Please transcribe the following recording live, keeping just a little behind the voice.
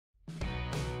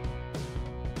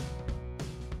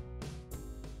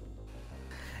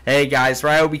Hey guys,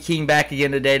 Ryobi King back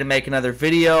again today to make another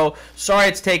video. Sorry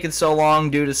it's taken so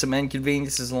long due to some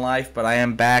inconveniences in life, but I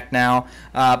am back now.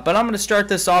 But I'm going to start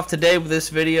this off today with this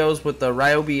videos with the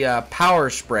Ryobi power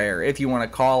sprayer, if you want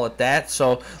to call it that.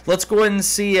 So let's go ahead and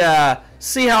see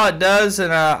how it does,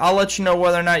 and I'll let you know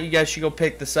whether or not you guys should go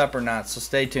pick this up or not. So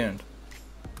stay tuned.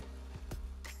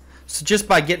 So just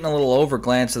by getting a little over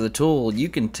glance of the tool, you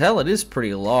can tell it is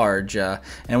pretty large, and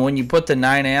when you put the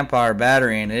 9 amp hour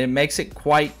battery in it, it makes it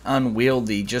quite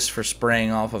unwieldy just for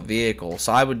spraying off a vehicle.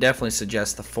 So I would definitely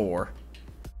suggest the 4.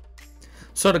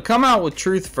 So to come out with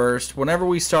truth first, whenever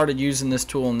we started using this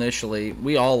tool initially,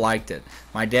 we all liked it.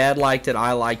 My dad liked it,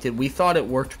 I liked it. We thought it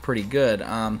worked pretty good.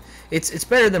 It's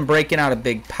better than breaking out a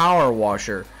big power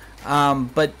washer.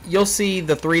 But you'll see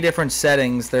the 3 different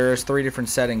settings. There's 3 different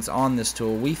settings on this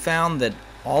tool. We found that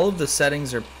all of the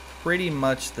settings are pretty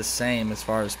much the same as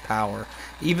far as power.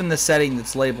 Even the setting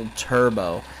that's labeled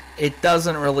turbo, it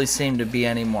doesn't really seem to be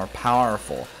any more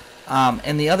powerful.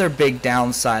 And the other big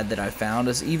downside that I found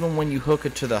is even when you hook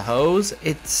it to the hose,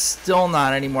 it's still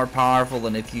not any more powerful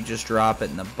than if you just drop it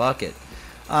in the bucket.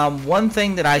 One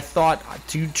thing that I thought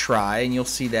to try, and you'll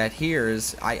see that here,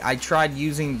 is I tried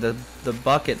using the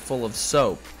bucket full of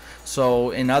soap.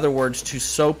 So in other words, to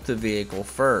soap the vehicle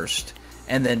first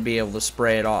and then be able to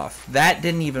spray it off. That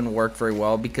didn't even work very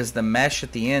well because the mesh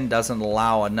at the end doesn't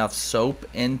allow enough soap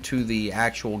into the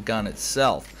actual gun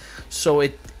itself. So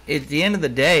at the end of the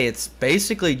day, it's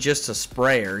basically just a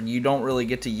sprayer. You don't really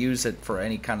get to use it for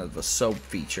any kind of a soap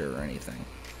feature or anything.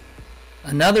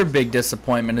 Another big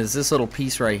disappointment is this little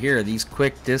piece right here, these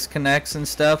quick disconnects and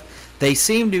stuff. They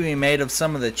seem to be made of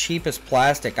some of the cheapest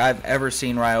plastic I've ever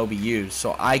seen Ryobi use,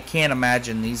 so I can't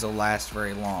imagine these will last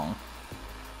very long.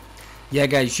 Yeah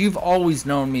guys, you've always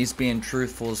known me as being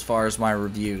truthful as far as my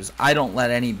reviews. I don't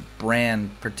let any brand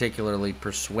particularly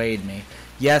persuade me.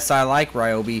 Yes, I like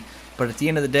Ryobi, but at the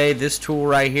end of the day, this tool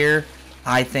right here,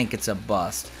 I think it's a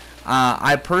bust.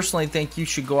 I personally think you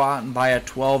should go out and buy a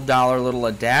 $12 little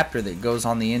adapter that goes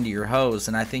on the end of your hose,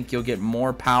 and I think you'll get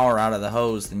more power out of the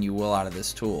hose than you will out of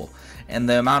this tool. And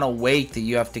the amount of weight that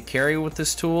you have to carry with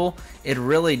this tool, it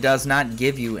really does not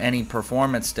give you any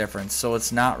performance difference, so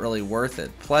it's not really worth it.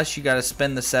 Plus you got to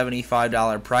spend the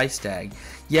 $75 price tag.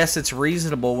 Yes, it's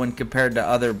reasonable when compared to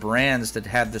other brands that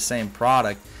have the same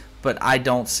product, but I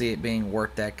don't see it being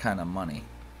worth that kind of money.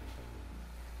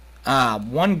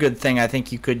 One good thing I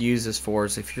think you could use this for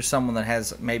is if you're someone that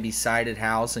has maybe sided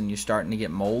house and you're starting to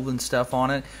get mold and stuff on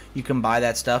it, you can buy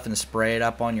that stuff and spray it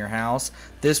up on your house.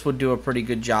 This would do a pretty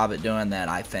good job at doing that,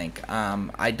 I think.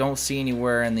 I don't see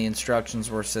anywhere in the instructions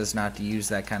where it says not to use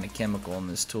that kind of chemical in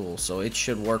this tool, so it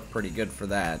should work pretty good for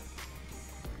that.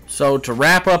 So to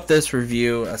wrap up this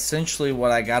review, essentially what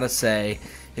I gotta say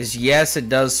is yes, it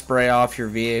does spray off your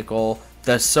vehicle.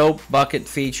 The soap bucket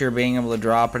feature, being able to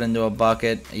drop it into a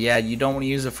bucket, yeah, you don't want to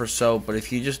use it for soap, but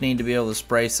if you just need to be able to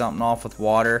spray something off with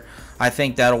water, I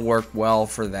think that'll work well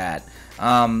for that.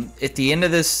 At the end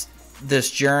of this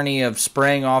journey of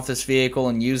spraying off this vehicle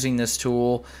and using this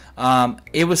tool,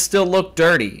 it would still look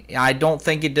dirty. I don't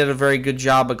think it did a very good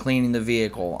job of cleaning the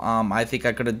vehicle. I think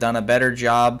I could have done a better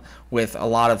job with a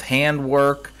lot of hand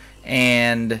work,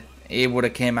 and it would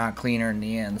have came out cleaner in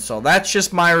the end. So that's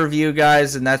just my review,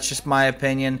 guys, and that's just my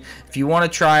opinion. If you want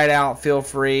to try it out, feel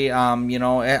free. You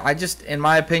know, in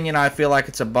my opinion, I feel like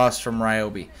it's a bust from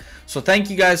Ryobi. So thank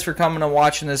you guys for coming and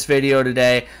watching this video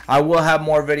today. I will have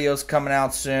more videos coming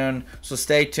out soon, so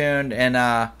stay tuned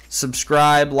and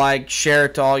subscribe, like, share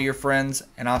it to all your friends,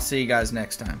 and I'll see you guys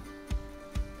next time.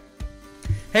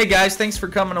 Hey guys, thanks for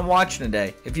coming and watching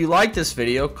today. If you like this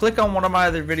video, click on one of my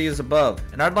other videos above.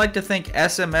 And I'd like to thank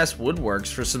SMS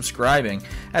Woodworks for subscribing.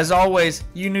 As always,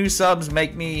 you new subs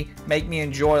make me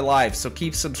enjoy life, so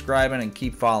keep subscribing and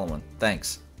keep following.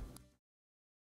 Thanks.